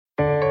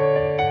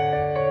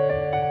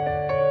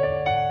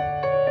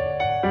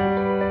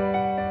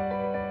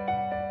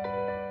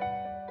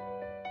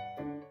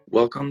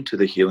Welcome to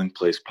the Healing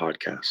Place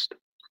podcast,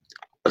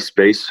 a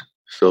space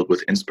filled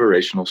with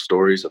inspirational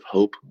stories of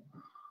hope,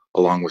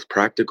 along with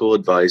practical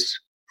advice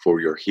for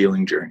your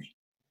healing journey.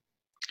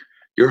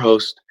 Your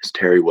host is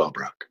Terry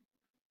Wellbrock,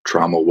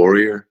 trauma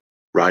warrior,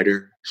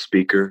 writer,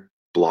 speaker,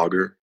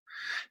 blogger,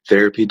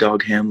 therapy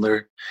dog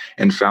handler,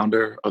 and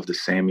founder of the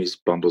Sammy's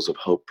Bundles of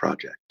Hope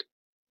project.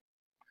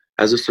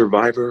 As a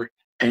survivor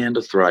and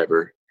a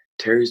thriver,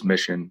 Terry's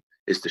mission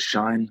is to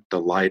shine the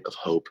light of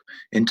hope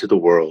into the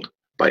world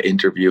by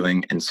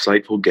interviewing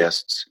insightful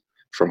guests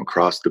from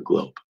across the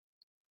globe.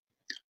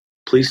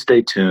 Please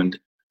stay tuned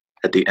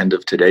at the end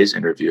of today's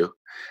interview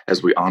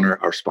as we honor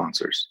our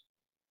sponsors.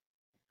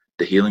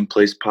 The Healing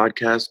Place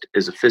podcast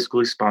is a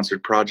fiscally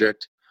sponsored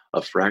project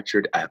of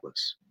Fractured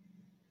Atlas.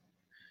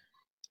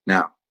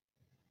 Now,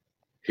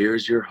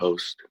 here's your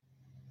host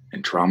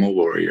and trauma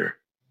warrior,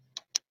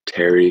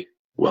 Terry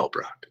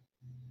Wellbrock.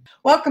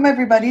 Welcome,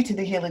 everybody, to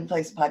the Healing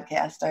Place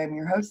podcast. I am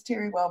your host,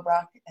 Terry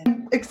Wellbrock, and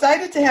I'm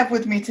excited to have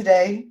with me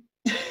today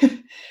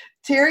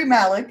Terry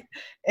Maluk,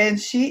 and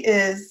she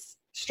is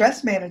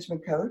stress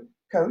management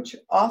coach,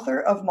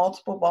 author of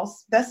multiple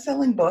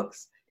best-selling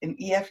books, an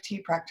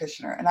EFT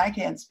practitioner, and I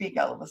can't speak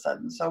all of a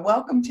sudden. So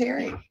welcome,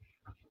 Terry.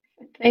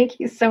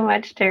 Thank you so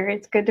much, Terry.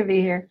 It's good to be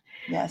here.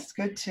 Yes,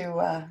 good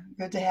to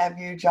have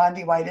you. John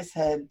D. Whitus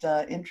had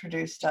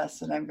introduced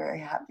us, and I'm very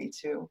happy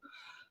to.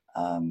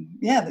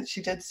 That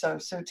she did so.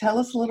 So tell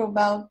us a little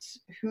about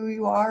who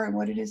you are and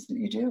what it is that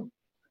you do.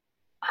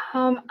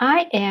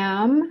 I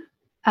am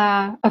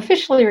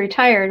officially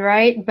retired,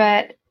 right?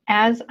 But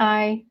as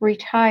I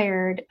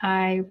retired,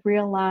 I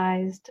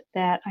realized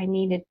that I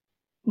needed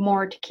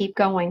more to keep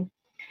going.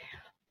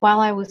 While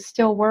I was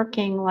still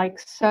working, like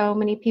so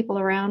many people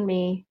around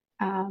me,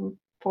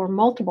 for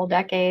multiple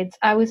decades,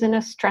 I was in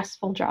a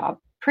stressful job,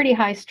 pretty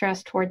high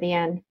stress toward the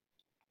end.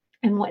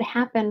 And what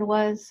happened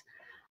was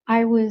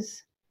I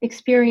was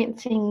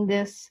experiencing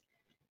this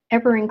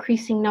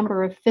ever-increasing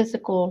number of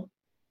physical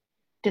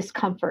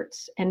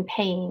discomforts and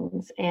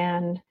pains.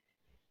 And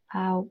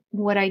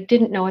what I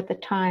didn't know at the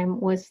time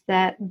was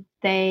that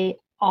they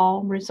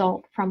all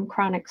result from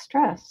chronic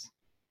stress.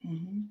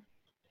 Mm-hmm.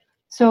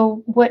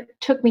 So what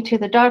took me to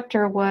the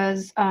doctor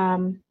was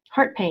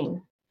heart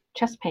pain,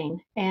 chest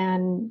pain.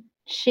 And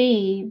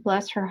she,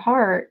 bless her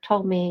heart,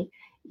 told me,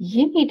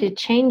 you need to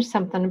change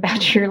something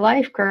about your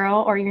life,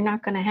 girl, or you're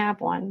not going to have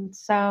one.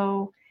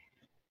 So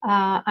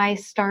I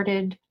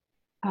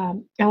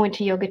went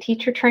to yoga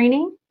teacher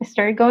training. I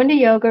started going to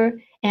yoga,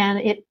 and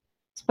it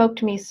spoke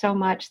to me so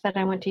much that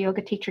I went to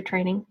yoga teacher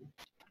training.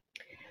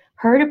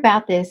 Heard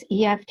about this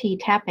EFT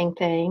tapping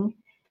thing,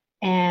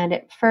 and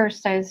at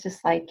first I was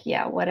just like,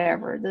 yeah,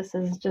 whatever. This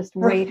is just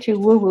way too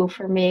woo-woo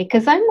for me,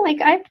 because I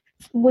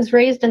was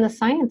raised in the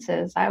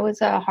sciences. I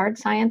was a hard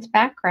science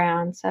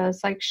background, so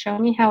it's like, show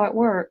me how it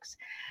works.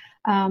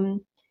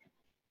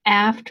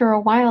 After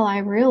a while, I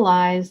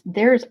realized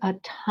there's a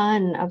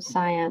ton of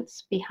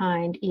science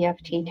behind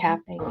EFT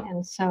tapping.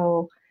 And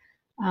so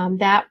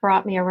that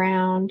brought me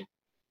around.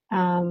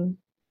 I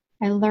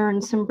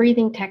learned some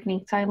breathing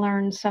techniques. I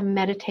learned some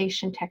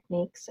meditation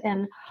techniques.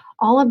 And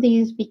all of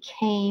these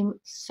became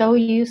so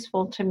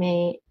useful to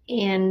me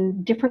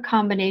in different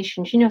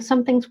combinations. You know,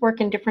 some things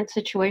work in different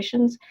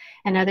situations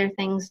and other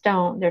things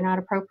don't. They're not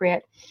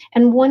appropriate.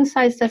 And one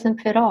size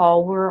doesn't fit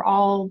all. We're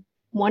all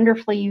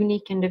wonderfully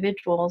unique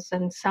individuals,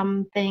 and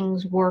some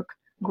things work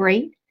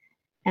great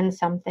and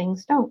some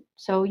things don't.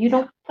 So you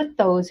don't put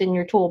those in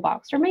your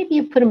toolbox, or maybe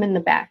you put them in the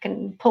back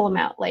and pull them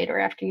out later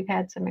after you've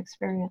had some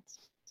experience.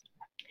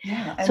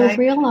 Yeah. So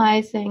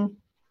realizing,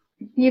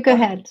 you go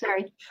ahead,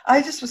 sorry.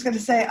 I just was going to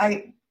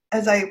say,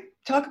 as I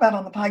talk about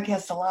on the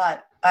podcast a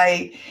lot,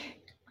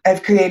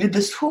 I've created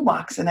this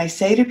toolbox, and I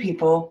say to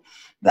people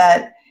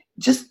that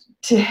just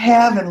to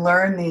have and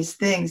learn these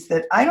things,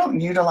 that I don't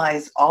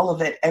utilize all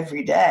of it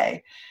every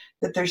day,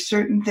 that there's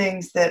certain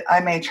things that I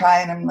may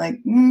try and I'm like,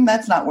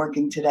 that's not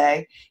working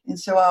today. And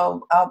so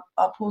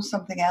I'll pull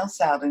something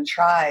else out and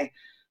try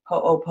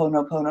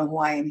Ho'oponopono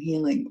Hawaiian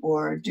healing,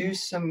 or do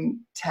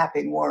some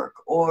tapping work,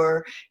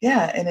 and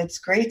it's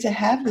great to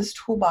have this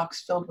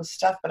toolbox filled with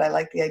stuff. But I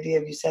like the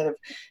idea you said of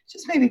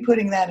just maybe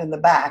putting that in the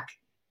back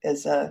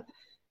as a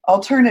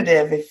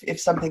alternative if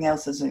something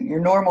else isn't,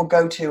 your normal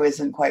go-to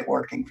isn't quite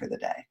working for the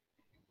day.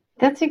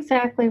 That's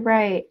exactly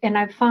right. And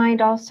I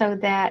find also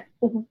that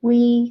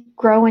we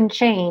grow and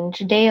change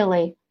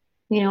daily.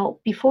 You know,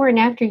 before and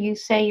after you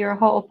say you're a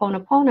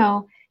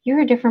Ho'oponopono,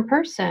 you're a different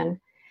person.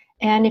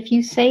 And if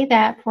you say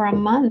that for a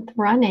month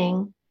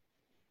running,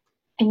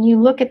 and you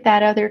look at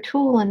that other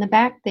tool in the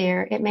back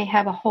there, it may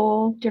have a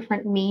whole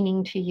different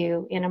meaning to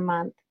you in a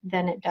month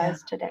than it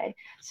does today.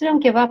 So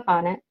don't give up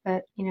on it,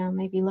 but,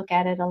 maybe look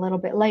at it a little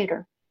bit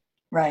later.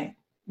 Right.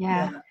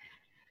 Yeah.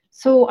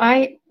 So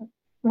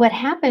what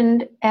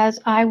happened as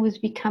I was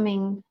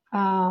becoming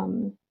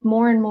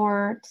more and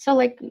more, so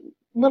like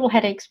little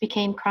headaches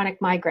became chronic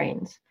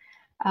migraines.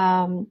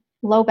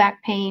 Low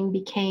back pain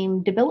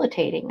became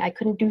debilitating. I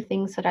couldn't do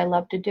things that I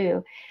love to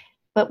do.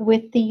 But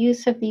with the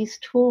use of these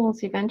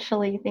tools,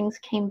 eventually things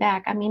came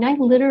back. I mean, I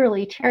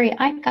literally, Terry,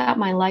 I got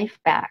my life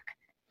back.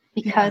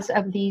 because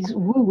of these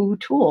woo-woo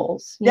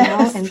tools,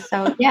 Yes. And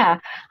so, yeah,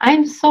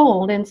 I'm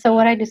sold. And so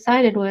what I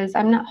decided was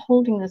I'm not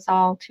holding this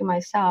all to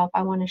myself.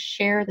 I want to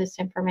share this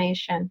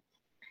information.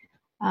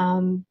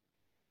 And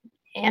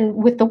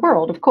with the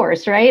world, of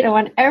course, right? I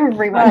want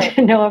everyone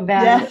to know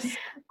about it.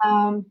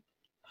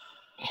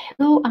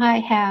 Who I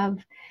have,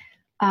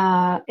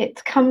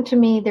 it's come to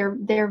me,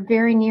 they're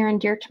very near and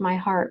dear to my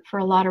heart for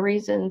a lot of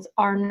reasons,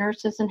 are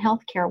nurses and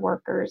healthcare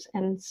workers.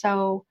 And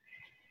so,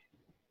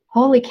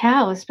 holy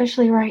cow,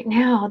 especially right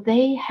now,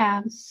 they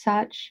have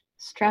such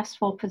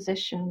stressful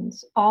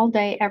positions all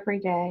day, every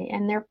day,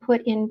 and they're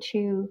put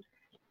into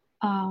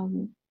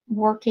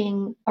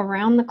working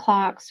around the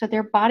clock. So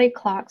their body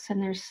clocks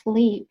and their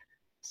sleep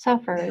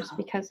suffers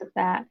because of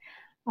that,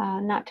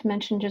 not to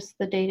mention just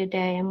the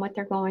day-to-day and what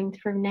they're going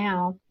through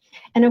now.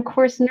 And of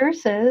course,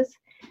 nurses,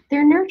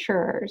 they're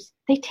nurturers.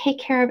 They take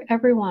care of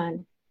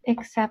everyone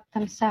except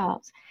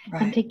themselves.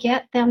 Right. And to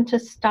get them to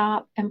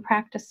stop and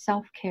practice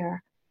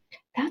self-care,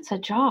 that's a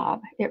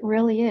job. It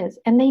really is.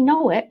 And they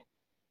know it,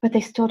 but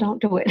they still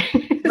don't do it.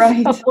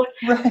 Right. So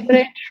what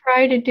I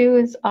try to do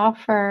is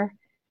offer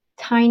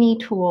tiny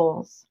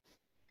tools.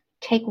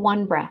 Take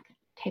one breath.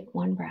 Take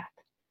one breath.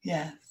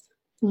 Yes.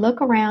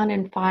 Look around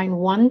and find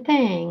one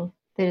thing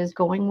that is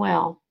going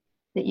well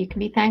that you can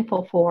be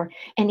thankful for,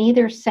 and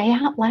either say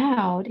out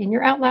loud in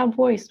your out loud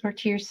voice or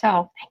to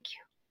yourself, thank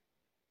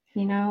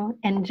you,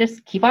 and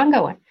just keep on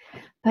going.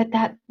 But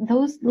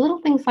those little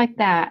things like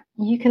that,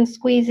 you can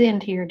squeeze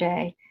into your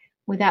day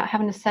without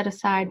having to set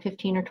aside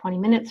 15 or 20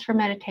 minutes for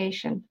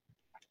meditation.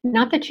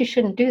 Not that you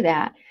shouldn't do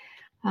that.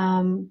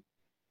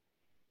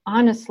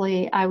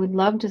 Honestly, I would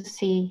love to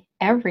see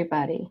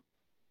everybody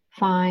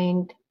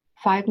find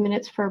 5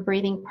 minutes for a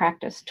breathing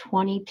practice,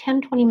 20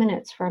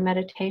 minutes for a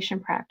meditation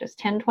practice,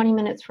 20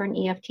 minutes for an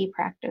EFT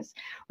practice.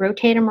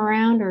 Rotate them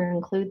around or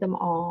include them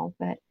all.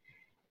 But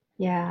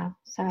yeah,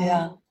 so.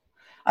 Yeah.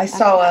 I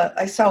saw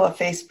a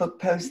Facebook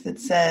post that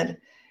said,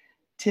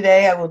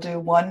 today I will do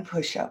one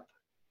push-up.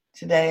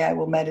 Today I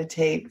will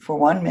meditate for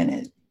 1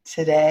 minute.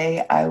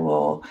 Today I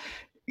will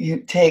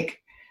take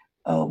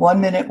a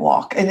 1 minute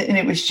walk. And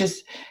it was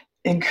just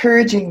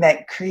encouraging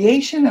that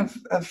creation of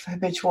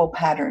habitual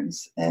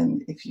patterns.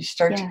 And if you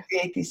start to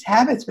create these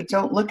habits, but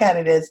don't look at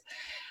it as,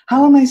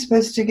 how am I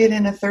supposed to get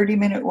in a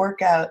 30-minute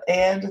workout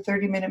and a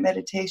 30-minute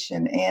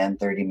meditation and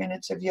 30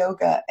 minutes of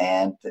yoga?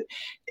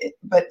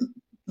 But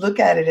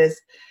look at it as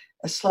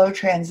a slow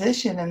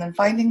transition, and then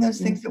finding those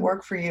things that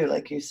work for you,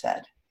 like you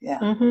said. Yeah.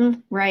 Mm-hmm.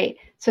 Right.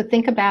 So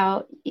think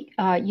about,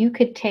 you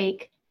could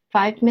take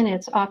 5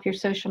 minutes off your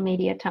social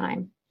media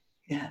time.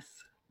 Yes.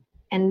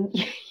 And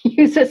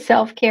use a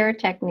self-care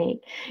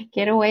technique.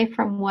 Get away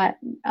from what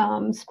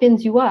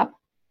spins you up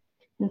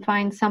and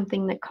find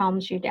something that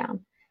calms you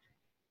down.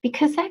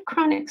 Because that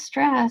chronic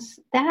stress,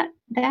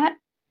 that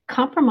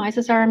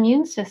compromises our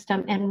immune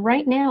system. And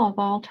right now, of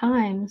all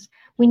times,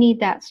 we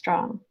need that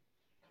strong.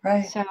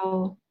 Right.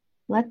 So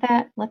let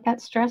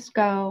that stress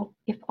go,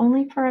 if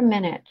only for a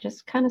minute.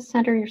 Just kind of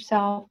center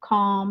yourself,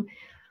 calm.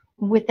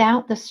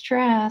 Without the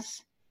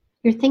stress,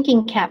 your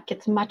thinking cap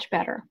gets much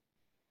better.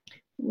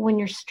 When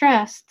you're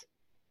stressed,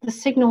 the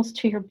signals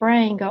to your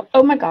brain go,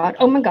 oh my God,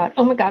 oh my God,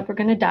 oh my God, we're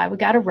going to die. We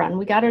got to run.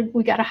 We got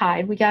to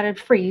hide. We got to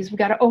freeze.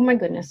 Oh my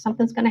goodness,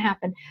 something's going to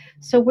happen.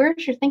 So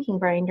where's your thinking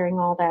brain during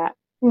all that?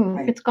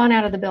 Right. It's gone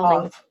out of the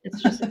building.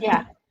 It's just,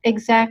 yeah,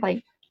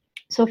 exactly.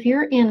 So if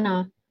you're in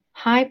a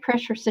high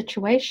pressure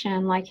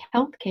situation like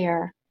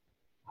healthcare,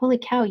 holy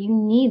cow, you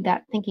need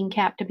that thinking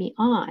cap to be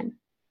on.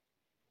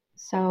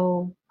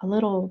 So a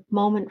little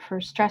moment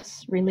for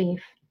stress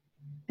relief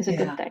is a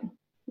good thing.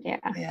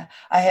 Yeah.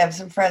 I have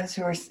some friends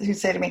who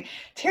say to me,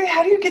 Terry,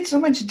 how do you get so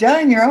much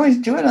done? You're always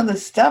doing all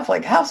this stuff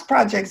like house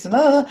projects and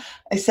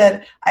I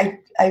said, I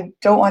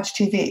don't watch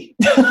TV.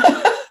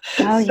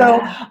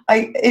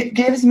 It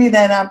gives me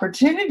that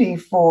opportunity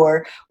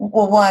for,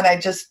 well, one, I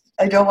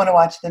don't want to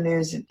watch the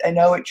news. I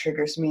know it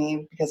triggers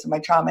me because of my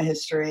trauma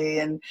history,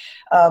 and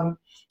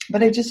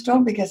but I just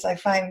don't, because I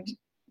find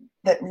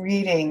that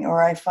reading,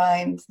 or I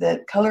find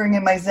that coloring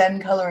in my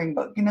Zen coloring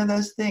book,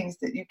 those things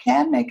that you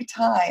can make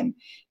time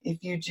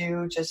if you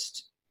do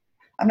just,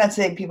 I'm not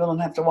saying people don't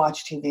have to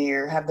watch TV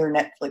or have their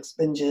Netflix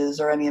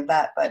binges or any of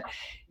that, but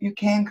you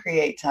can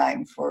create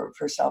time for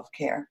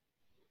self-care.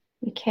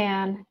 You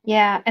can.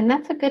 Yeah. And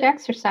that's a good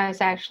exercise,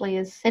 actually,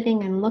 is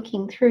sitting and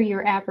looking through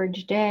your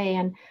average day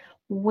and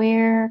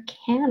where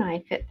can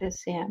I fit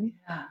this in?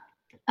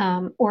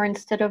 Yeah. Or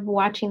instead of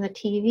watching the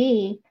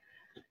TV,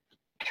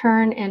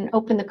 turn and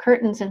open the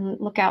curtains and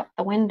look out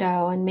the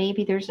window, and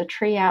maybe there's a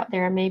tree out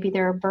there, maybe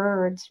there are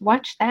birds.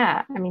 Watch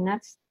that. I mean,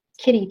 that's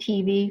kitty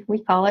TV,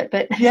 we call it,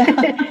 but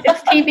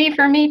it's TV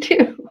for me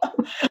too.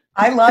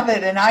 I love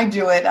it, and I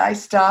do it. I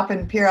stop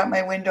and peer out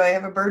my window. I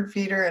have a bird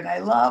feeder, and I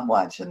love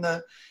watching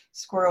the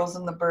squirrels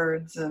and the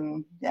birds,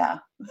 and yeah,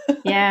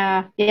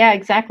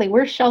 exactly.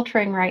 We're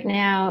sheltering right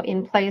now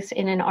in place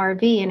in an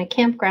RV in a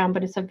campground,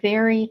 but it's a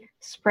very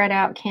spread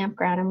out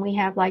campground, and we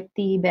have like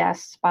the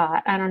best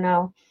spot. I don't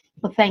know.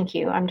 Well, thank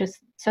you. I'm just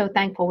so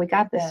thankful we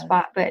got this Yes.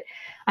 spot. But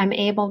I'm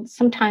able,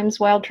 sometimes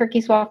wild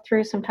turkeys walk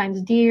through,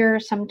 sometimes deer,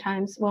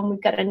 sometimes when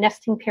we've got a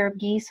nesting pair of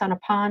geese on a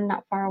pond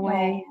not far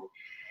away. Oh.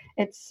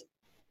 It's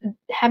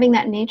having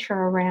that nature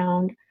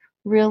around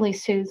really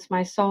soothes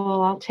my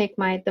soul. I'll take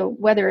the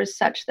weather is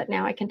such that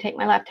now I can take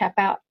my laptop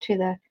out to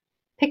the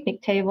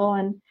picnic table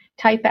and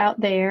type out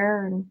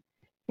there, and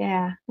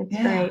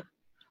it's great.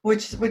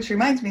 Which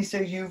reminds me, so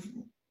you've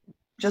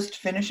just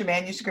finished a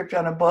manuscript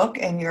on a book,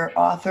 and you're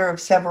author of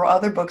several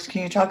other books.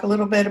 Can you talk a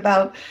little bit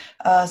about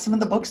some of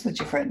the books that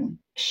you've written?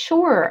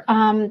 Sure.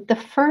 The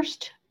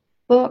first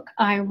book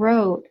I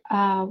wrote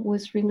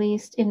was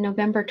released in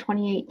November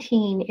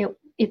 2018.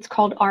 It's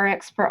called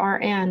RX for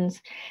RNs,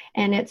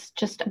 and it's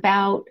just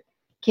about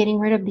getting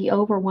rid of the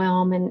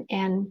overwhelm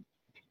and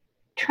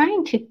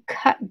trying to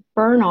cut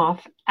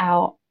burn-off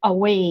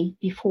away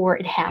before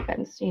it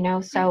happens,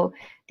 So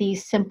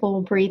these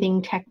simple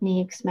breathing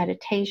techniques,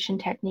 meditation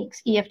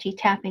techniques, EFT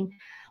tapping,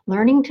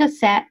 learning to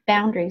set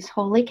boundaries.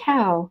 Holy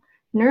cow,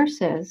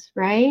 nurses,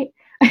 right?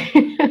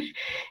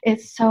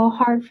 It's so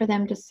hard for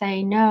them to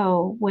say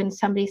no when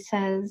somebody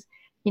says,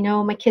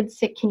 my kid's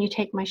sick, can you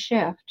take my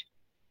shift?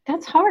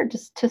 That's hard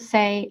to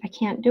say, I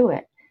can't do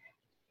it.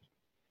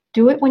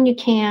 Do it when you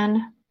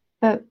can,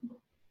 but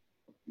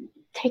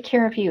take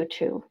care of you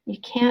too. You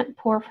can't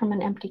pour from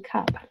an empty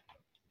cup.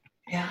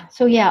 Yeah.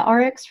 So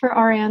RX for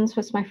RNs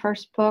was my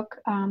first book.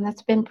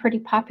 That's been pretty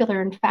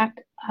popular. In fact,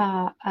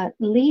 at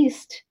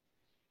least,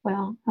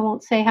 well, I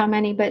won't say how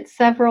many, but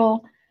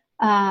several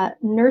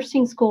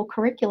nursing school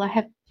curricula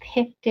have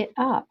picked it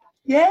up.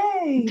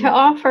 Yay! To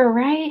offer,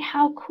 right?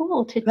 How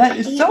cool That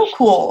is so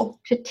cool.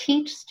 To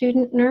teach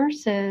student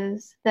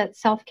nurses that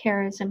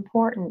self-care is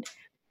important.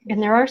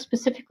 And there are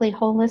specifically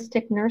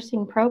holistic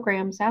nursing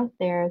programs out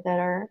there that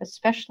are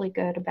especially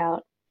good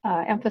about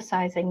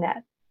emphasizing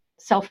that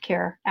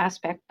self-care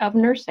aspect of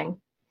nursing.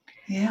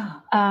 Yeah.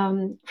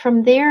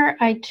 From there,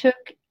 I took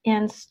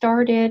and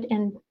started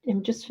and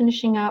am just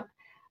finishing up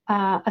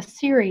a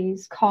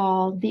series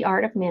called The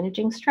Art of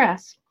Managing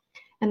Stress.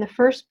 And the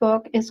first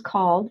book is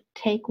called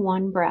Take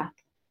One Breath.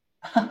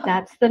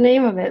 That's the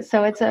name of it.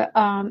 So it's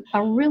a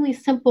really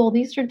simple,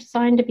 these are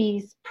designed to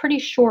be pretty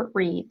short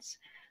reads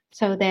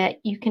so that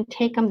you can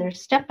take them. They're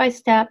step by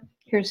step.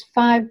 Here's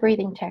 5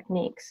 breathing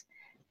techniques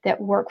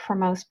that work for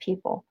most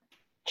people.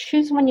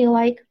 Choose one you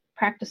like,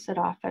 practice it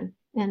often.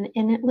 And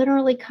it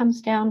literally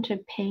comes down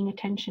to paying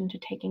attention to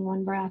taking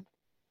one breath.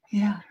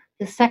 Yeah.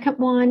 The second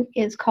one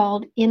is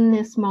called In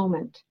This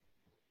Moment.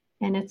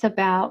 And it's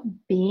about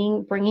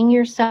bringing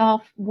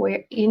yourself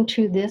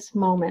into this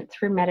moment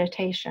through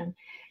meditation,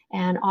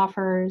 and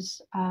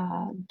offers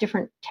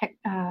different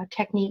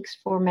techniques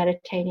for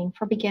meditating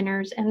for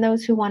beginners and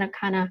those who want to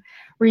kind of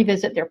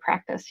revisit their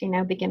practice,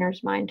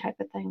 beginner's mind type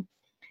of thing.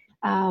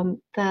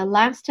 The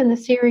last in the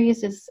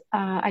series is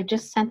I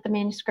just sent the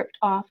manuscript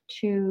off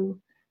to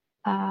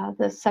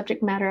the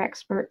subject matter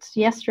experts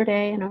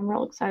yesterday, and I'm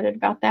real excited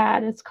about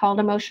that. It's called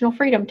Emotional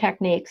Freedom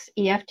Techniques,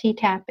 EFT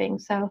Tapping.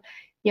 So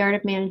the art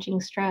of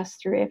managing stress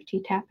through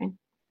EFT tapping.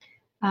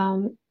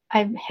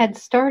 I had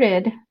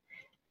started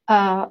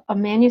a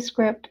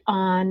manuscript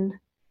on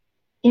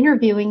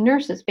interviewing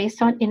nurses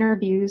based on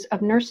interviews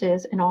of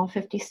nurses in all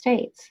 50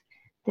 states.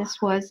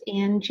 This was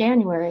in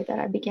January that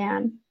I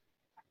began.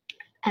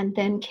 And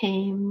then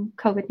came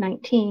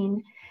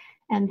COVID-19,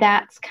 and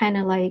that's kind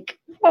of like,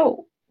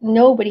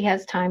 nobody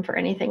has time for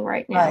anything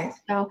right now. Right.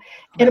 So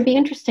it'll be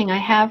interesting. I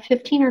have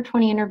 15 or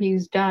 20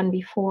 interviews done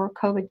before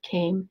COVID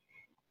came,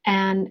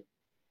 and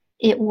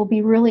it will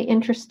be really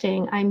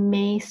interesting. I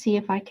may see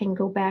if I can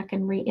go back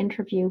and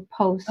re-interview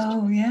post.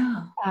 Oh,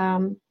 yeah.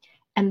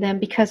 And then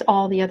because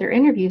all the other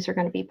interviews are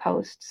going to be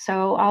post.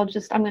 So I'm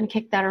going to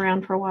kick that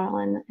around for a while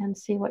and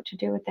see what to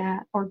do with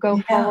that, or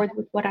go forward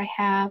with what I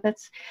have.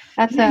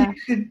 You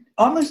could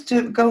almost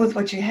go with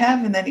what you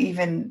have and then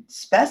even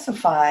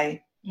specify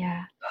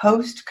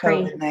post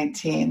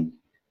COVID-19,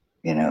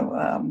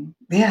 and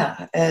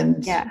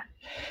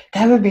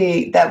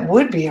that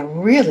would be a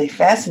really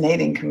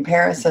fascinating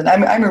comparison.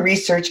 I'm a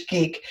research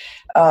geek,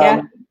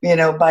 by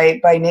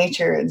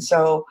nature, and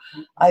so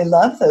I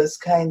love those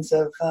kinds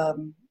of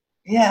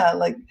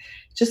like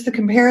just the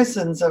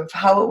comparisons of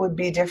how it would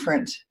be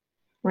different.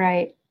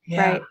 Right.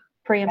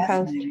 Pre and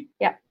post.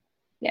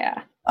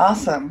 Yeah.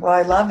 Awesome. Well,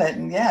 I love it,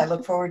 and I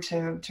look forward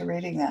to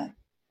reading that.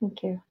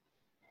 Thank you.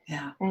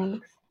 Yeah.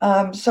 Thanks.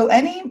 So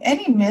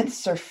any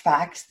myths or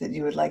facts that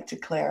you would like to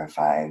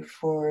clarify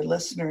for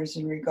listeners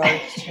in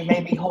regards to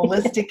maybe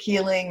holistic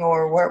healing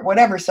or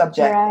whatever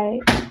subject? Right.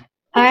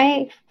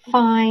 I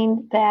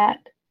find that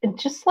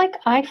just like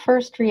I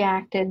first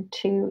reacted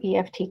to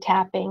EFT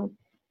tapping,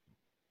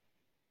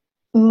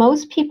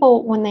 most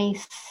people, when they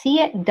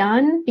see it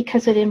done,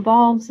 because it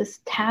involves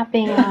this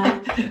tapping on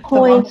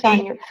points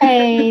on your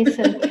face,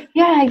 and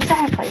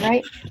exactly,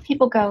 right?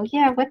 People go,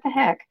 what the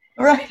heck?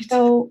 Right.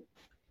 So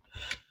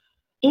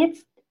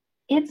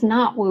it's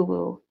not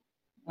woo-woo.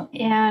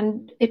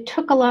 And it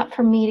took a lot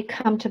for me to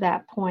come to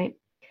that point.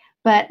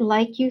 But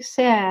like you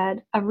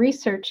said, a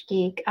research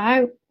geek,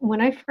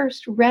 when I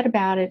first read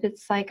about it,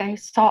 it's like I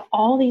saw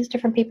all these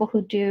different people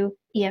who do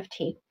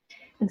EFT.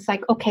 It's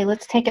like, okay,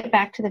 let's take it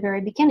back to the very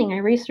beginning. I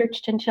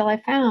researched until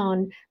I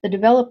found the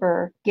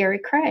developer, Gary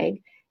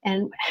Craig,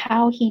 and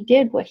how he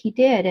did what he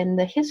did and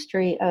the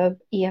history of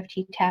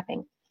EFT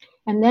tapping.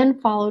 And then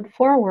followed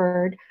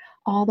forward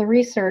all the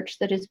research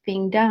that is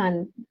being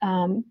done.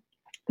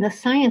 The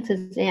science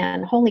is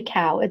in. Holy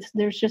cow,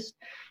 there's just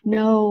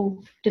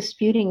no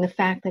disputing the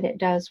fact that it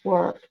does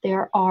work.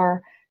 There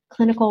are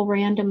clinical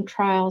random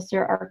trials,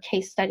 there are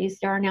case studies,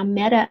 there are now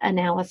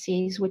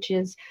meta-analyses, which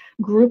is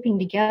grouping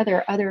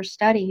together other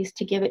studies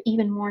to give it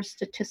even more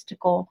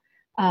statistical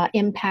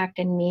impact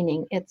and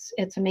meaning.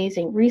 It's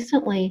amazing.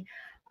 Recently,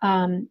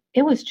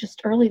 it was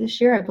just early this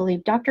year, I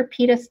believe, Dr.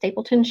 Peta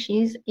Stapleton,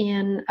 she's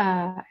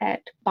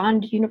at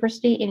Bond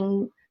University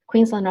in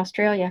Queensland,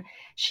 Australia.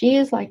 She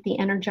is like the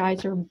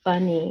Energizer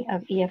Bunny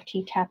of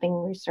EFT tapping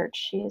research.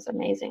 She is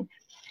amazing.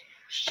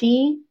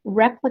 She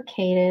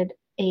replicated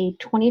a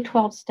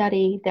 2012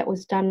 study that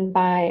was done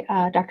by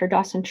Dr.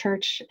 Dawson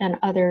Church and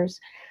others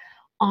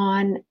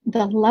on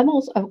the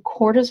levels of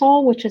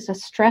cortisol, which is a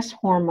stress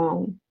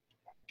hormone.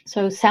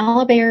 So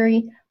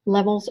salivary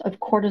levels of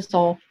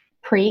cortisol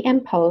pre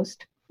and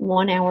post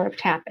 1 hour of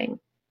tapping.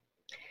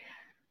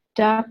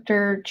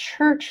 Dr.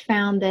 Church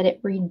found that it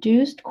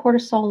reduced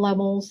cortisol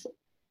levels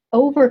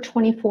over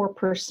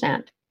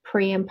 24%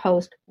 pre and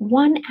post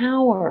 1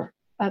 hour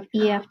of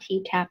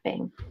EFT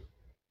tapping.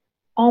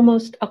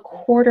 Almost a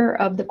quarter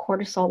of the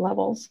cortisol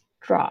levels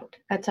dropped.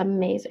 That's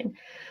amazing.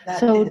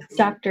 Dr.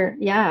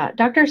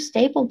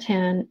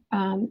 Stapleton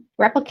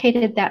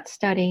replicated that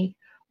study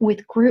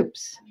with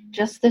groups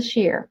just this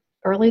year,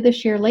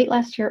 late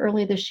last year,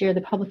 early this year.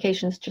 The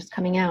publication is just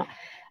coming out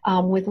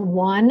with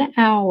 1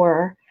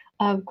 hour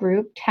of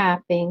group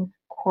tapping.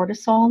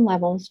 Cortisol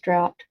levels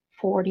dropped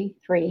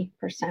 43%.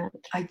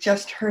 I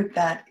just heard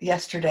that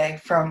yesterday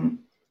from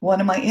one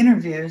of my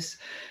interviews,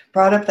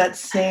 brought up that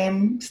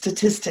same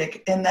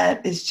statistic, and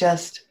that is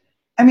just,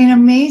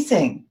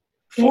 amazing.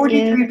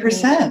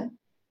 43%.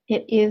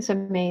 It is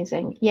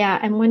amazing. Yeah,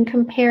 and when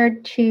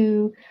compared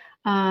to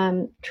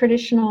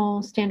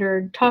traditional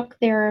standard talk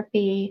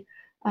therapy,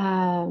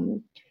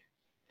 and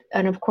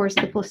of course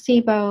the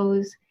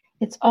placebos,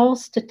 it's all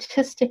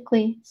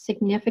statistically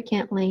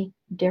significantly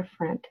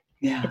different.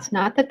 Yeah. It's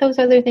not that those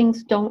other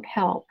things don't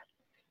help,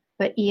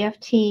 but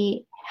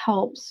EFT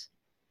helps,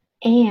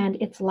 and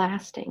it's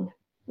lasting,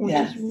 which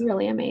is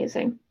really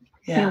amazing.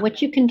 Yeah.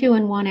 What you can do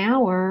in 1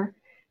 hour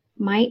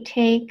might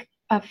take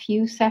a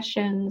few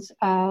sessions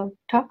of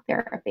talk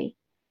therapy.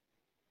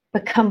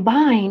 But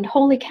combined,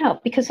 holy cow,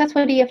 because that's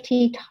what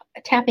EFT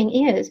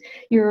tapping is.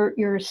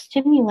 You're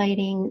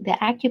stimulating the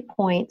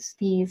acupoints,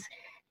 the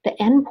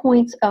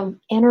endpoints of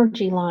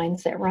energy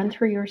lines that run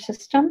through your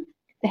system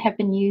that have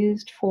been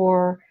used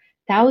for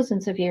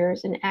thousands of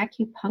years in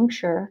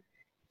acupuncture.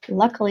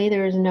 Luckily,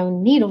 there's no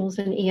needles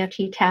in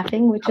EFT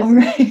tapping, which is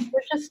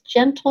we're just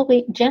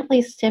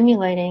gently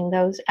stimulating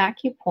those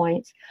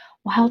acupoints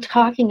while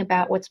talking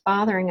about what's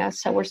bothering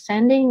us. So we're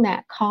sending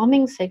that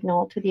calming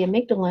signal to the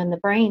amygdala in the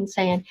brain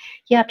saying,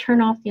 yeah,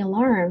 turn off the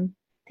alarm.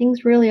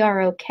 Things really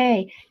are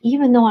okay.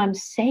 Even though I'm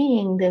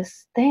saying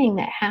this thing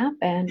that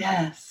happened,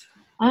 yes,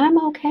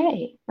 I'm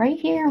okay. Right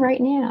here,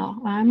 right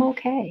now, I'm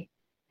okay.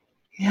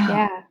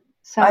 Yeah.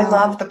 So I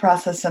love the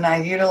process, and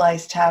I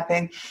utilize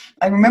tapping.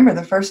 I remember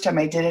the first time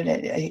I did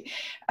it,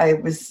 I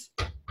was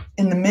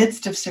in the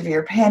midst of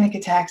severe panic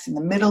attacks, in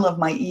the middle of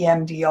my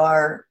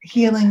EMDR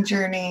healing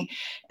journey,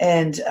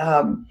 and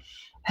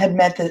had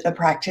met a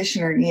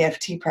practitioner, an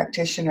EFT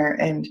practitioner.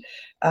 And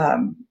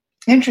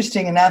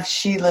interesting enough,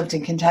 she lived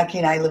in Kentucky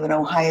and I live in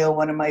Ohio.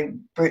 One of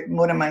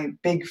my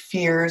big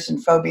fears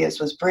and phobias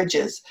was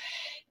bridges.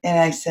 And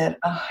I said,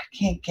 I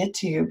can't get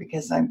to you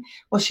because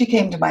she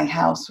came to my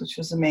house, which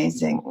was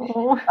amazing.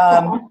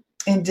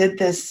 And did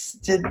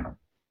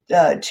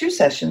 2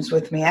 sessions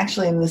with me.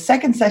 Actually, in the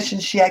second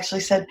session, she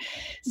actually said,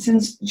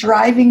 since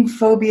driving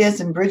phobias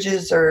and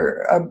bridges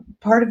are a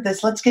part of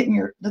this, let's get in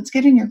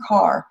your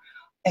car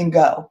and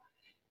go.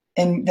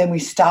 And then we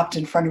stopped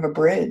in front of a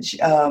bridge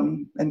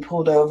and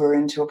pulled over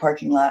into a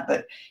parking lot,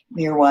 but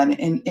near one,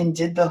 and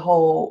did the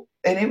whole.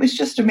 And it was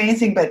just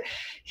amazing, but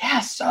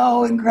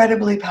so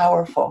incredibly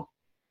powerful.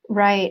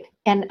 Right.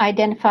 And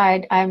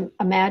identified, I'm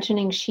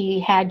imagining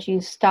she had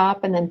you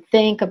stop and then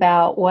think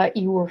about what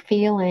you were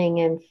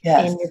feeling and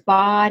in your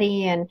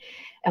body and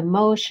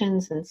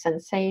emotions and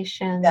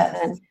sensations. Yes,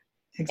 and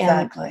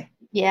exactly.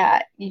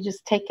 And, you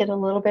just take it a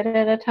little bit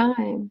at a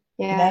time.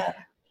 Yeah.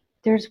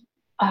 There's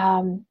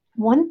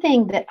one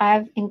thing that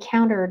I've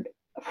encountered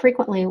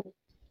frequently.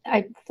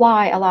 I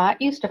fly a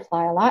lot, used to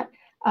fly a lot.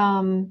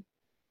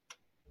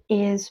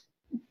 Is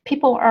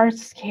people are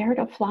scared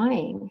of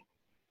flying,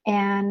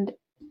 and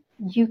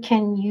you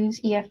can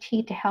use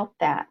EFT to help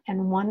that.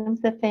 And one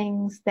of the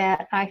things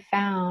that I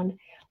found,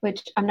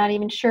 which I'm not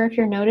even sure if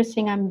you're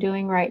noticing I'm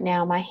doing right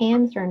now, my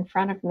hands are in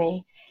front of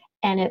me,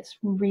 and it's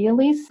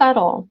really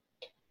subtle,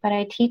 but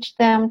I teach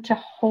them to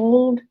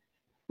hold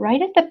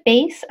right at the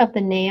base of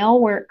the nail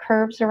where it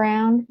curves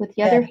around with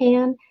the other Yeah.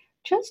 hand.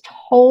 Just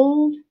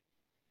hold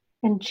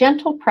and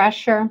gentle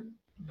pressure,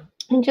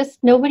 and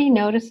just nobody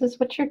notices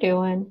what you're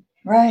doing.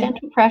 Right.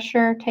 Gentle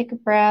pressure, take a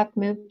breath,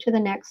 move to the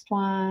next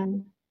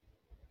one.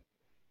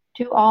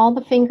 Do all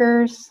the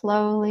fingers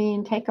slowly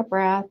and take a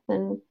breath,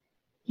 and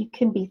you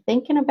can be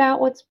thinking about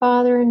what's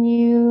bothering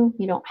you.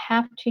 You don't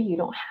have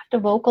to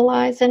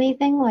vocalize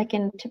anything like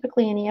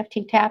typically in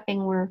EFT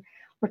tapping we're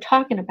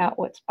talking about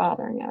what's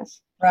bothering us.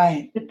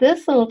 Right. But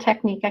this little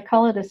technique, I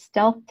call it a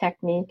stealth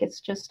technique. It's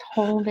just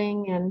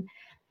holding, and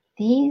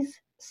these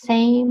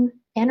same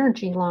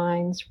energy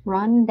lines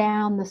run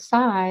down the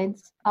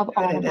sides of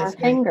all of our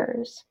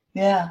fingers.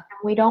 Yeah.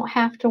 We don't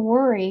have to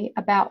worry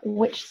about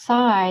which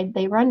side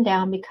they run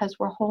down because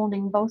we're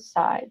holding both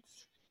sides.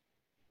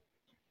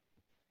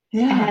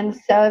 Yeah. And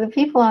so the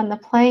people on the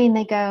plane,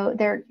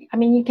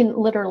 you can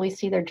literally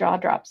see their jaw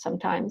drop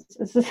sometimes.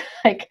 It's just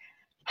like,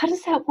 how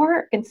does that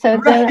work? And so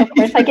then, of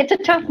course, I get to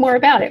talk more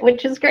about it,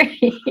 which is great.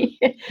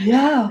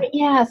 Yeah. But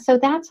yeah, so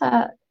that's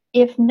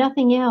if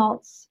nothing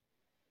else,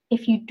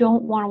 if you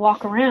don't want to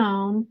walk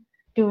around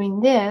doing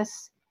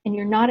this and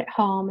you're not at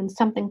home and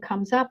something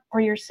comes up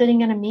or you're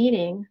sitting in a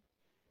meeting,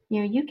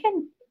 you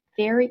can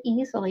very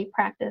easily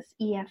practice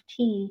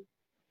EFT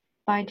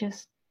by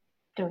just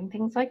doing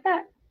things like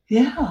that.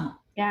 Yeah.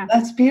 Yeah.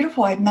 That's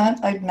beautiful. I've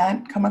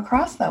not come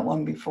across that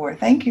one before.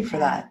 Thank you for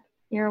that.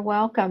 You're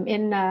welcome.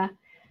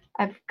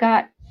 I've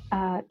got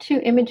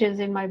 2 images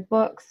in my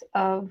books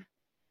of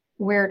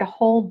where to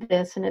hold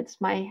this, and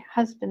it's my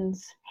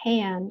husband's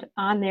hand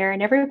on there,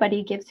 and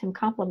everybody gives him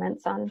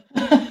compliments on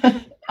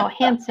how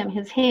handsome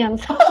his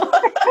hands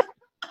are.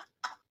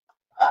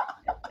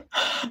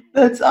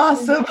 That's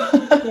awesome.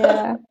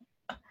 Yeah.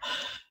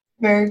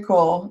 Very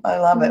cool. I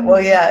love it.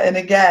 Well, yeah. And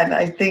again,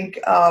 I think,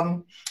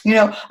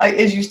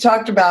 as you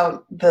talked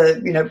about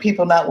the,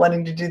 people not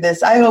wanting to do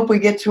this, I hope we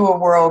get to a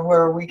world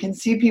where we can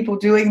see people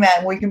doing that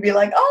and we can be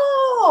like,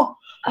 oh,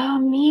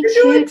 me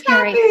you're too,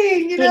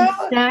 Terry.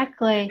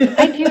 Exactly.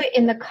 I do it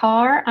in the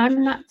car.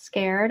 I'm not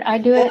scared. I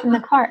do it in the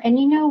car. And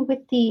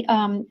with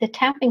the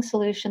tapping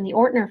solution, the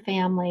Ortner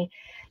family,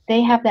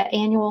 they have that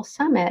annual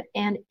summit,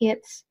 and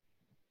it's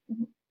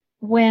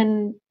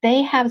when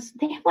they have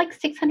like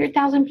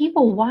 600,000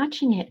 people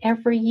watching it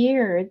every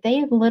year. They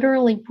have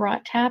literally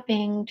brought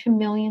tapping to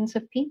millions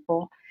of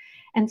people.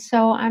 And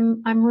so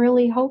I'm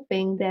really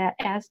hoping that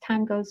as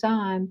time goes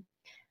on,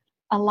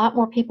 a lot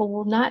more people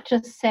will not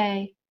just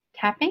say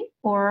tapping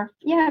or,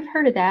 yeah, I've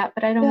heard of that,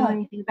 but I don't know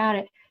anything about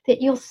it.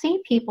 That you'll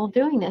see people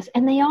doing this,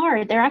 and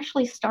they're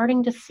actually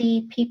starting to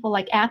see people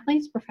like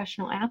athletes,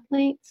 professional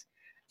athletes.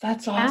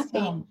 That's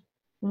tapping.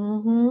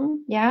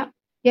 awesome.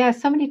 Yeah.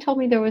 Somebody told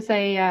me there was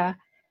a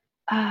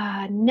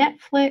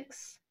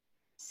Netflix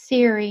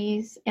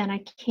series, and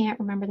I can't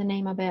remember the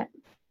name of it.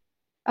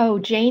 Oh,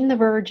 Jane the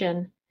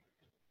Virgin,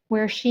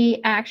 where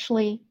she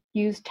actually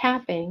used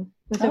tapping.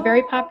 It was a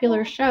very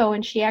popular show,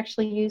 and she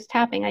actually used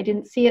tapping. I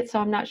didn't see it, so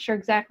I'm not sure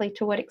exactly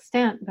to what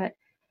extent, but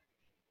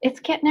it's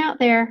getting out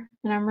there,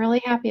 and I'm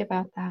really happy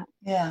about that.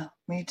 Yeah,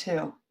 me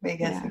too.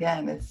 Because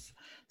again, it's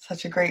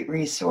such a great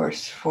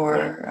resource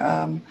for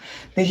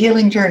the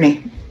healing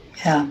journey.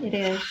 Yeah, it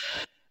is.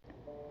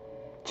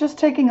 Just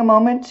taking a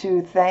moment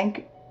to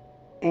thank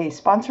a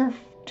sponsor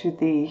to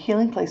the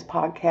Healing Place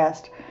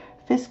podcast,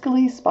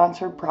 fiscally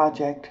sponsored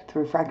project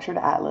through Fractured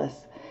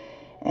Atlas,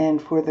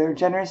 and for their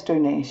generous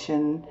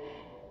donation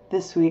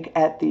this week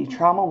at the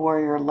Trauma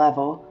Warrior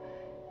level,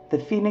 the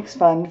Phoenix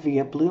Fund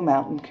via Blue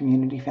Mountain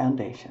Community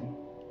Foundation.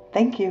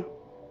 Thank you.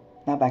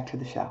 Now back to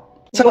the show.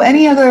 So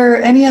any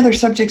other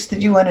subjects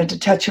that you wanted to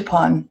touch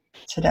upon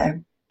today?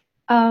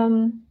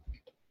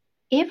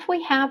 If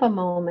we have a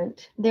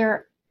moment,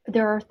 there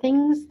are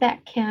things that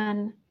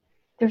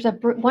there's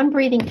one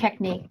breathing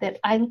technique that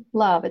I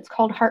love. It's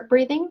called heart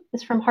breathing.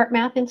 It's from Heart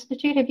Math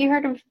Institute. Have you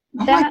heard of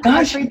that? Oh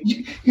my gosh,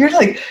 you're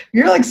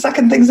like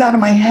sucking things out of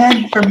my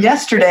head from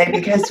yesterday,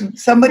 because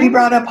somebody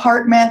brought up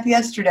heart math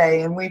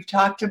yesterday, and we've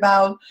talked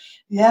about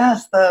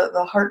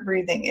the heart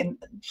breathing. And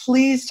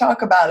please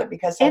talk about it,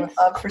 because I would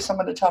love for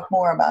someone to talk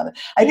more about it.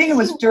 I think it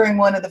was during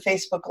one of the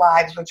Facebook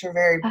Lives, which are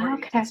very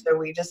brief, so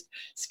we just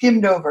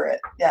skimmed over it.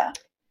 Yeah,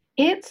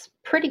 it's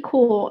pretty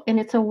cool, and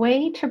it's a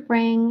way to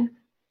bring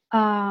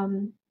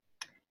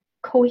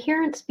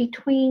coherence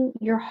between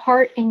your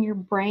heart and your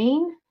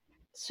brain,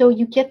 so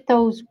you get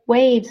those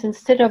waves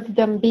instead of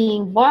them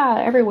being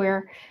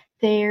everywhere.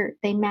 They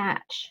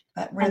match.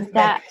 That rhythmic. And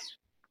that's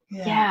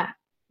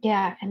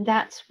and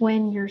that's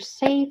when you're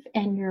safe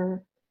and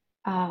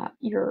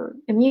your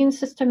immune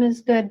system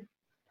is good.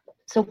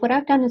 So what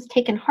I've done is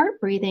taken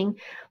heart breathing,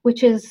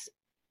 which is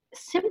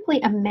simply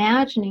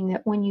imagining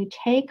that when you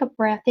take a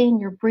breath in,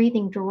 you're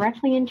breathing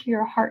directly into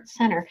your heart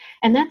center.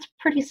 And that's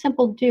pretty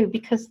simple to do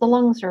because the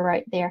lungs are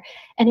right there.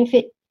 And if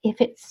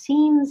it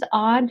seems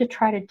odd to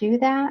try to do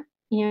that,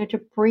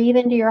 to breathe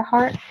into your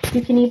heart,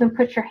 you can even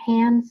put your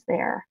hands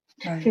there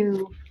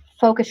to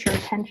focus your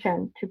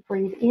attention, to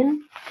breathe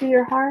into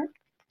your heart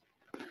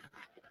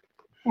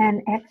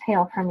and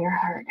exhale from your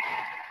heart.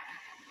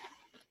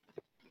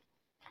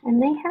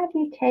 And they have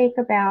you take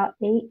about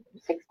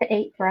 6 to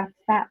 8 breaths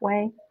that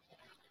way.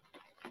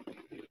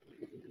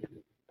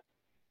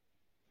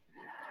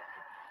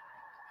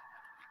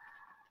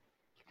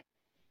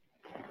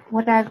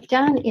 What I've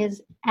done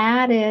is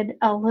added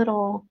a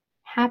little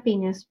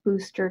happiness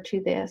booster to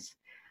this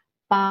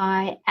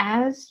by,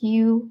 as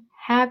you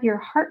have your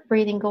heart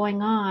breathing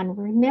going on,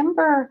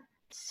 remember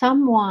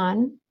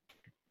someone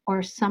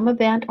or some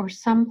event or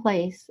some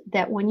place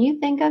that when you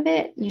think of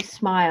it, you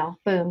smile,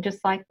 boom,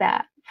 just like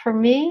that. For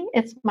me,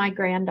 it's my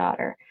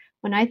granddaughter.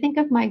 When I think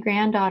of my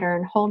granddaughter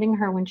and holding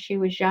her when she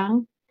was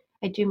young,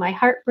 I do my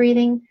heart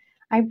breathing.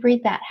 I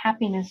breathe that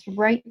happiness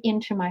right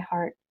into my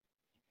heart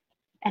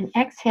and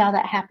exhale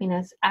that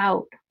happiness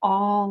out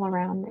all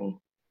around me.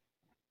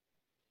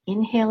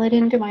 Inhale it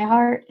into my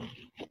heart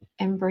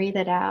and breathe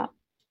it out.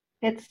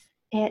 It's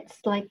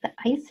like the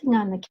icing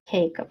on the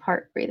cake of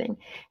heart breathing.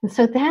 And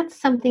so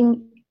that's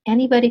something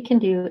anybody can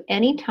do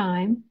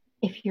anytime.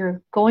 If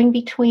you're going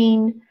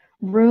between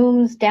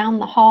rooms down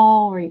the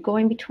hall, or you're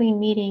going between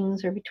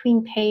meetings or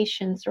between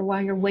patients, or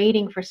while you're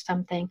waiting for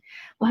something,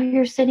 while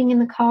you're sitting in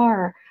the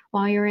car,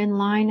 while you're in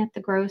line at the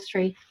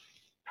grocery,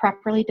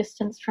 properly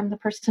distanced from the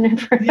person in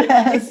front of you.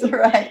 Yes,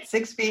 right.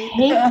 6 feet.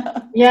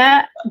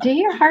 Do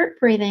your heart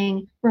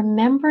breathing.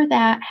 Remember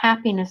that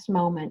happiness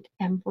moment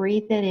and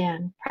breathe it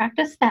in.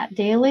 Practice that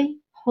daily.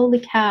 Holy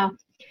cow.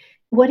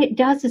 What it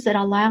does is it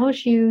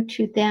allows you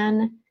to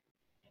then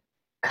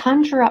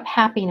conjure up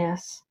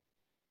happiness.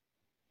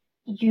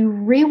 You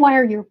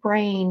rewire your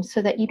brain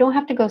so that you don't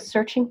have to go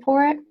searching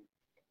for it.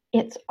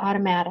 It's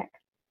automatic.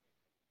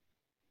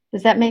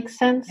 Does that make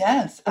sense?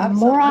 Yes, the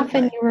absolutely. more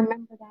often you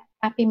remember that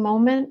happy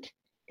moment,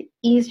 the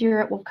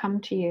easier it will come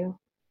to you.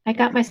 I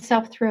got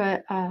myself through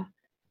a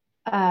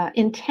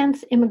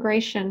intense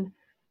immigration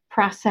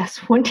process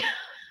one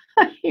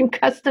time,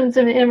 customs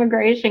and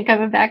immigration,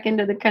 coming back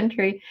into the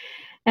country.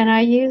 And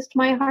I used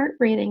my heart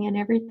breathing and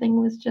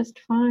everything was just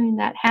fine.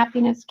 That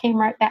happiness came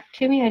right back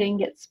to me. I didn't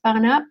get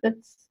spun up.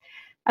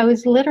 I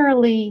was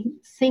literally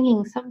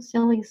singing some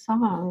silly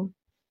song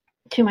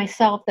to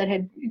myself that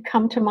had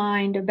come to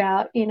mind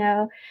about,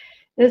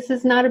 this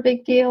is not a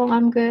big deal.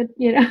 I'm good,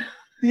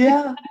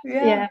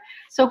 Yeah.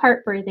 So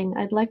heart breathing,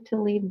 I'd like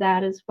to leave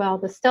that as well.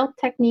 The stealth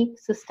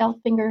techniques, the stealth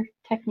finger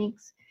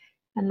techniques,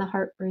 and the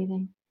heart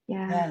breathing.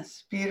 Yeah.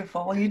 Yes,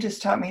 beautiful. Well, you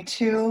just taught me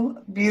 2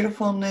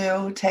 beautiful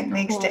new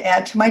techniques to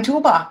add to my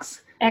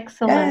toolbox.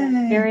 Excellent.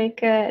 Yay. Very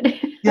good.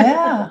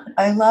 Yeah,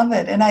 I love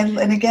it. And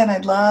again, I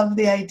love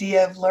the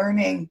idea of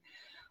learning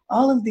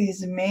all of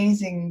these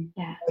amazing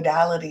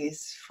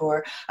modalities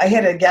I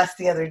had a guest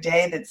the other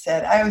day that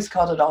said, I always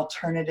called it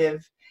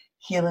alternative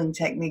healing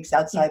techniques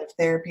outside of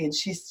therapy. And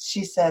she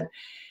said,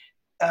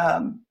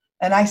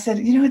 and I said,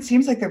 it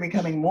seems like they're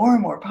becoming more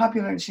and more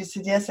popular. And she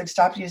said, yes, I've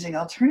stopped using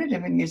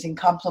alternative and using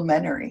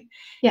complementary.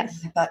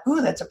 Yes. And I thought,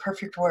 ooh, that's a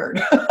perfect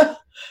word.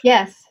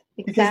 Yes,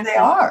 exactly. Because they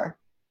are.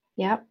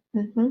 Yep.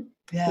 Mm-hmm.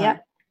 Yeah.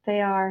 Yep,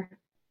 they are.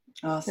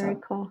 Awesome. Very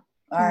cool.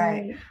 All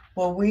right.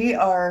 Well, we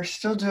are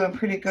still doing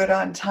pretty good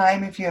on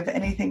time. If you have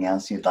anything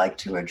else you'd like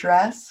to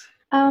address.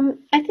 I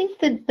think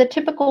the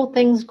typical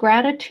things,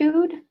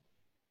 gratitude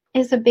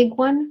is a big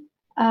one.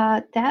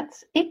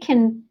 It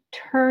can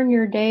turn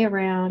your day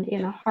around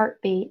in a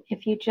heartbeat.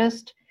 If you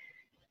just,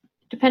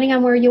 depending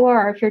on where you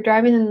are, if you're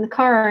driving in the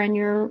car and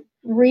you're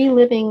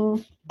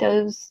reliving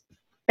those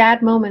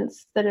bad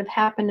moments that have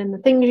happened and the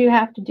things you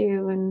have to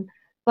do and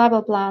blah,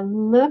 blah, blah,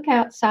 look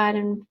outside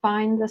and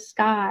find the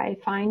sky,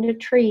 find a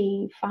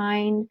tree,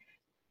 find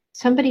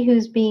somebody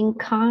who's being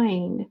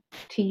kind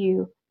to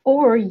you,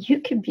 or you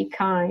could be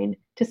kind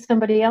to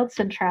somebody else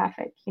in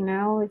traffic.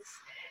 It's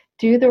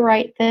do the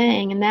right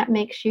thing, and that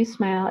makes you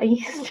smile.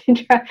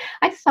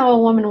 I saw a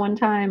woman one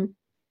time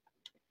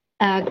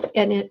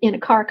in a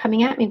car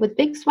coming at me with a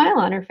big smile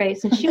on her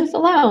face, and she was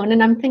alone,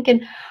 and I'm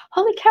thinking,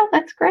 holy cow,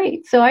 that's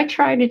great. So I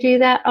try to do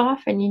that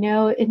often,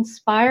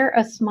 inspire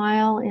a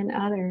smile in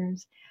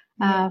others.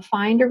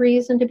 Find a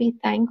reason to be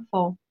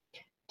thankful.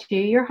 Do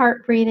your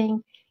heart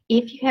breathing.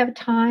 If you have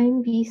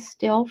time, be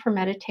still for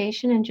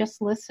meditation and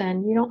just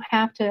listen. You don't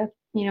have to,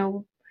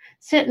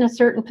 sit in a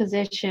certain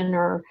position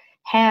or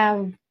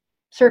have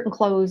certain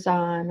clothes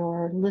on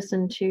or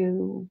listen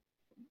to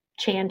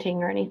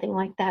chanting or anything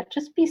like that.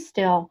 Just be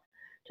still.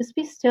 Just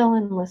be still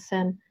and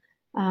listen.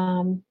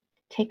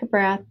 Take a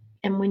breath.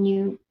 And when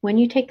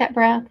you take that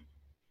breath,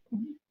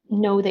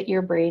 know that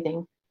you're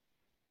breathing.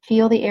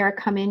 Feel the air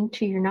come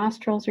into your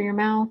nostrils or your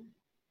mouth.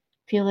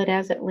 Feel it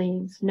as it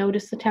leaves.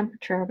 Notice the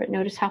temperature of it.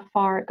 Notice how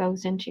far it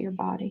goes into your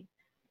body.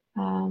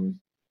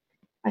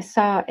 I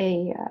saw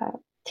a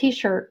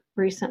T-shirt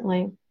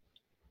recently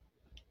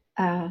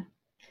that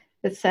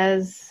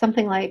says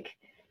something like,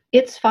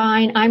 "It's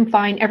fine, I'm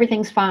fine,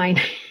 everything's fine."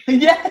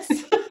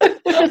 Yes.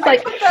 It's just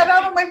like, I put that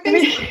out on my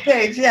Facebook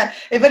page. Yeah,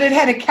 but it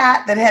had a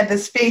cat that had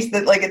this face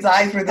that like its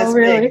eyes were this oh,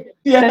 really? big.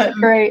 Yeah, That's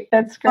great.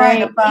 That's fine.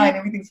 great. I'm fine.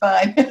 Everything's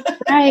fine.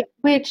 Right.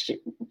 Which,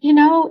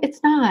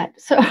 it's not.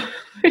 So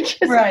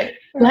just Right.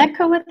 let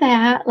go of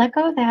that. Let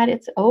go of that.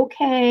 It's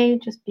okay.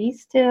 Just be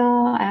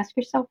still. Ask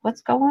yourself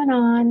what's going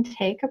on.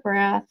 Take a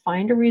breath.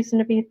 Find a reason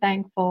to be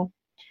thankful.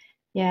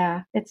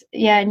 Yeah.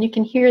 And you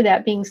can hear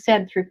that being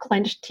said through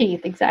clenched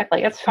teeth.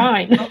 Exactly. It's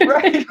fine.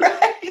 Right.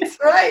 It's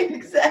right.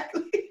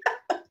 Exactly.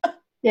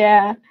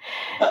 Yeah.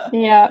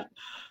 Yeah.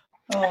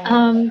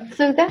 Oh,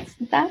 So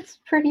that's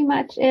pretty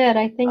much it.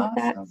 I think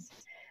awesome.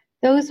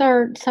 those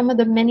are some of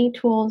the many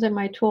tools in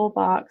my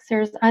toolbox.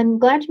 I'm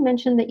glad you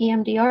mentioned the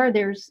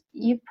EMDR.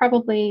 You've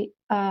probably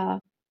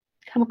come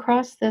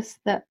across this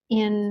that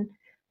in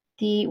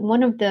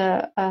one of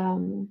the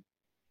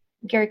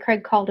Gary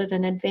Craig called it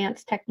an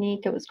advanced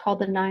technique. It was called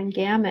the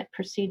 9-gamut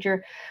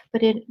procedure,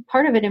 but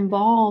part of it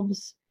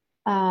involves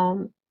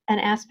an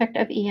aspect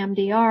of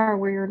EMDR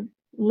where you're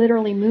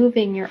literally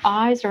moving your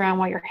eyes around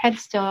while your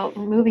head's still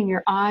moving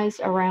your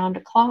eyes around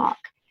a clock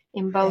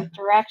in both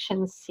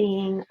directions,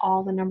 seeing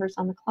all the numbers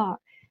on the clock.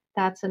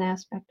 That's an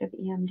aspect of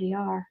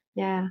EMDR.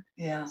 Yeah.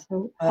 Yeah.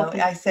 So well,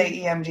 I say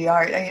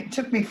EMDR. It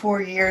took me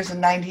 4 years and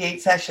 98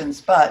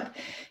 sessions, but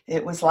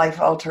it was life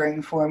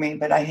altering for me.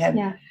 But I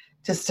had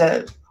just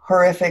a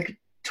horrific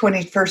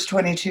first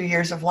 22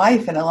 years of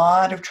life and a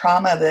lot of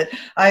trauma that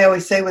I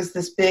always say was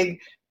this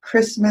big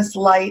Christmas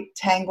light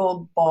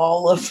tangled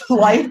ball of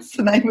lights.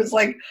 And I was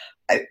like,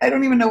 I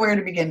don't even know where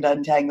to begin to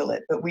untangle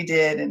it, but we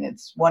did, and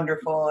it's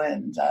wonderful.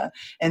 And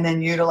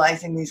then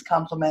utilizing these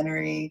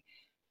complementary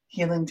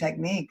healing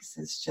techniques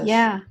is just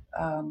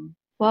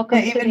welcome.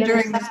 Even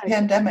during this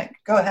pandemic.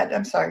 Go ahead.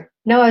 I'm sorry.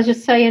 No, I was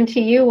just saying to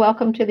you,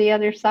 welcome to the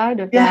other side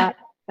of that.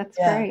 That's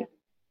great.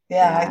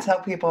 Yeah, I tell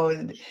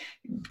people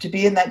to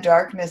be in that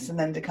darkness and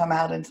then to come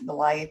out into the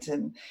light,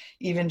 and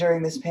even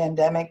during this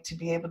pandemic to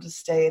be able to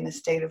stay in a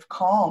state of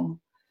calm,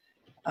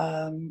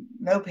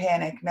 no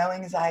panic, no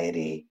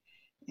anxiety,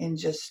 and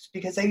just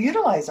because I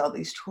utilize all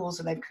these tools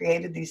and I've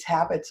created these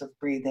habits of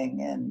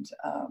breathing and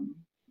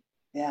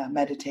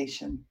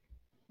meditation.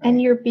 Right?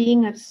 And you're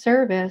being of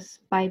service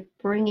by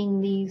bringing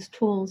these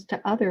tools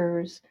to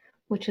others,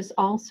 which is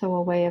also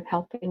a way of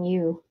helping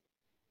you.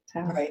 So,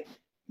 right.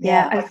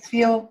 Yeah, I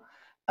feel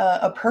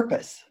a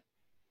purpose.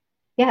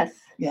 Yes.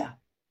 Yeah.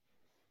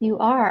 You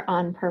are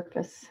on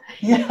purpose.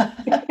 Yeah.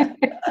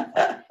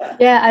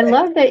 Yeah, I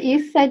love that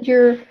you said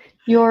your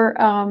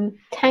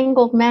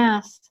tangled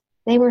mass,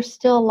 they were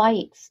still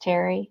lights,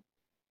 Terry.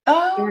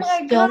 Oh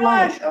my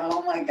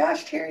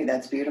gosh, Terry,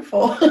 that's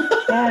beautiful.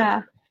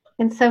 Yeah.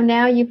 And so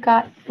now you've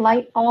got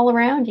light all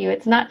around you.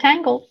 It's not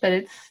tangled, but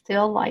it's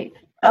still light.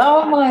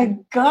 Oh my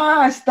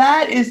gosh,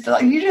 that is,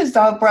 you just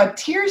brought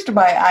tears to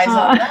my eyes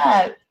on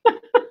that.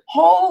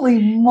 Holy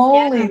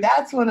moly,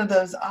 that's one of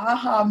those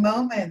aha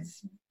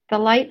moments. The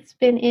light's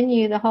been in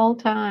you the whole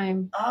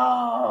time.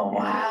 Oh,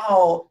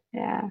 wow.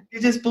 Yeah. You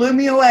just blew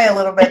me away a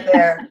little bit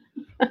there.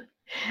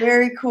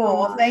 Very cool.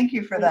 Well, thank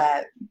you for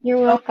that.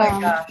 You're welcome. Oh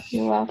my gosh.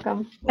 You're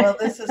welcome. Well,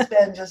 this has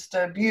been just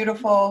a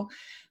beautiful,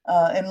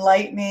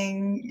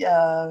 enlightening,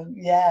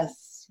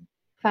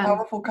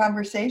 powerful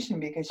conversation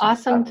because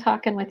awesome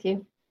talking with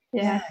you.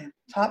 Yeah.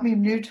 Taught me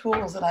new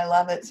tools and I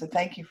love it. So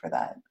thank you for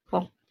that.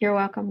 Well, you're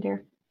welcome,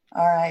 dear.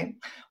 All right.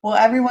 Well,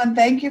 everyone,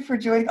 thank you for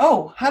joining.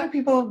 Oh,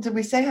 did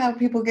we say how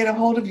people get a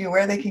hold of you,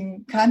 where they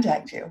can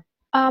contact you?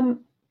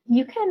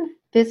 You can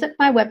visit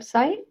my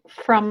website,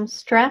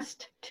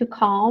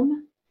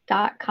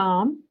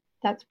 fromstressedtocalm.com.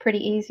 That's pretty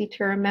easy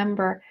to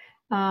remember.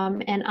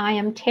 And I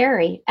am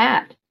Terry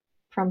at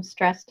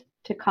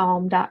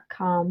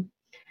fromstressedtocalm.com.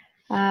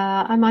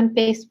 I'm on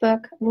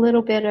Facebook, a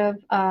little bit of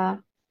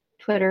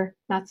Twitter,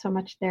 not so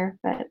much there,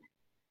 but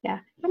yeah,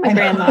 I'm a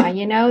grandma,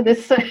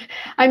 this,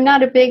 I'm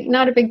not a big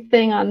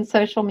thing on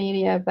social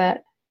media,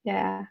 but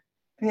yeah.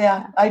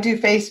 Yeah, I do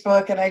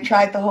Facebook and I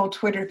tried the whole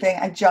Twitter thing.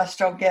 I just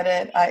don't get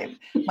it.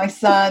 My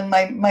son,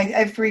 I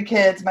have 3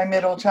 kids, my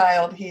middle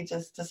child, he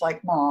just is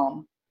like,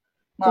 Mom,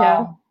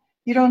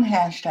 you don't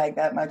hashtag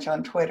that much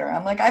on Twitter.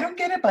 I'm like, I don't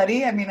get it,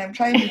 buddy. I mean, I'm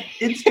trying to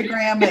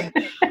Instagram and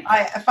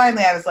I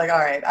was like, all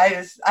right,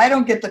 I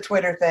don't get the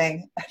Twitter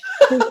thing.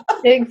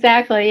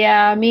 Exactly.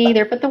 Yeah, me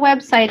either. But the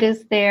website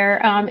is there.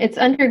 It's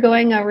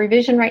undergoing a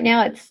revision right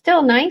now. It's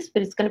still nice,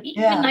 but it's going to be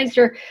even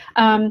nicer.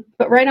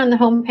 But right on the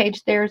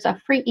homepage, there's a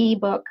free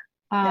ebook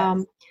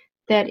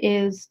that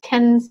is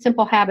 10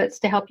 simple habits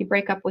to help you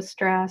break up with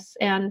stress.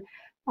 And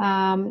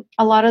a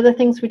lot of the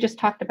things we just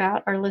talked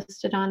about are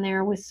listed on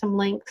there with some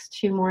links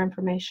to more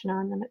information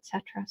on them,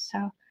 etc.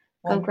 So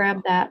go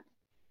grab that.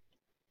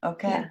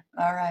 Okay. Yeah.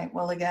 All right.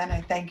 Well, again,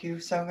 I thank you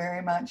so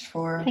very much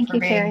for being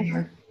Terry.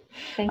 Here.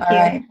 Thank you. All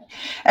right.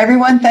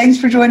 Everyone, thanks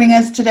for joining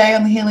us today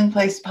on the Healing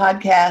Place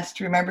podcast.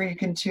 Remember, you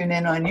can tune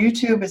in on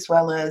YouTube as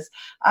well as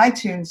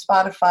iTunes,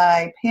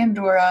 Spotify,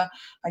 Pandora.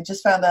 I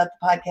just found out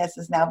the podcast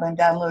has now been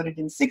downloaded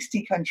in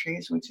 60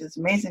 countries, which is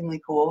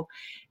amazingly cool.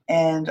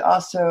 And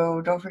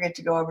also, don't forget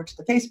to go over to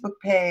the Facebook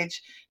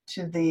page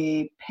to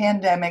the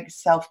Pandemic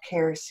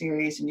Self-Care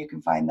series, and you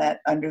can find that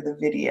under the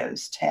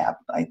videos tab.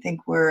 I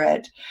think we're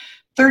at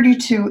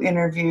 32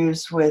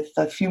 interviews with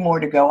a few more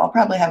to go. I'll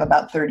probably have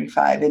about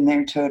 35 in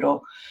there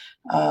total,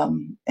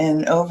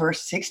 and over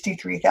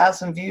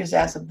 63,000 views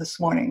as of this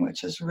morning,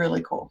 which is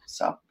really cool.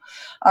 So,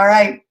 all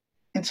right,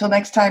 until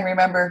next time,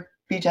 remember,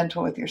 be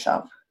gentle with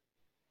yourself.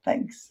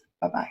 Thanks.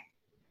 Bye-bye.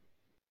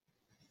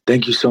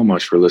 Thank you so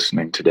much for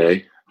listening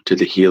today to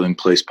the Healing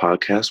Place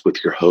podcast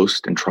with your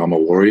host and trauma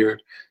warrior,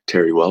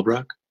 Terry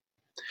Wellbrock.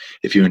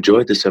 If you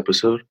enjoyed this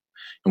episode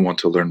and want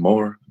to learn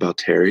more about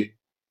Terry,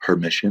 her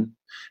mission,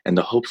 and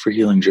the Hope for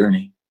Healing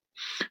journey,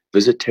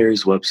 visit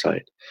Terry's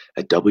website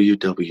at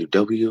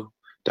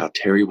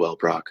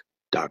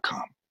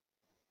www.terrywellbrock.com.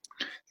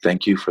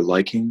 Thank you for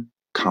liking,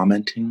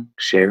 commenting,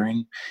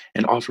 sharing,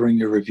 and offering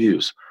your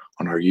reviews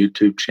on our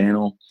YouTube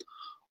channel,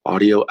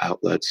 audio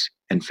outlets,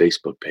 and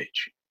Facebook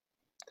page.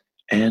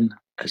 And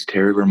as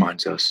Terry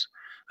reminds us,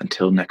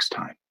 until next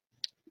time,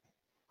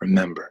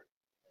 remember,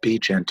 be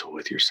gentle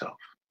with yourself.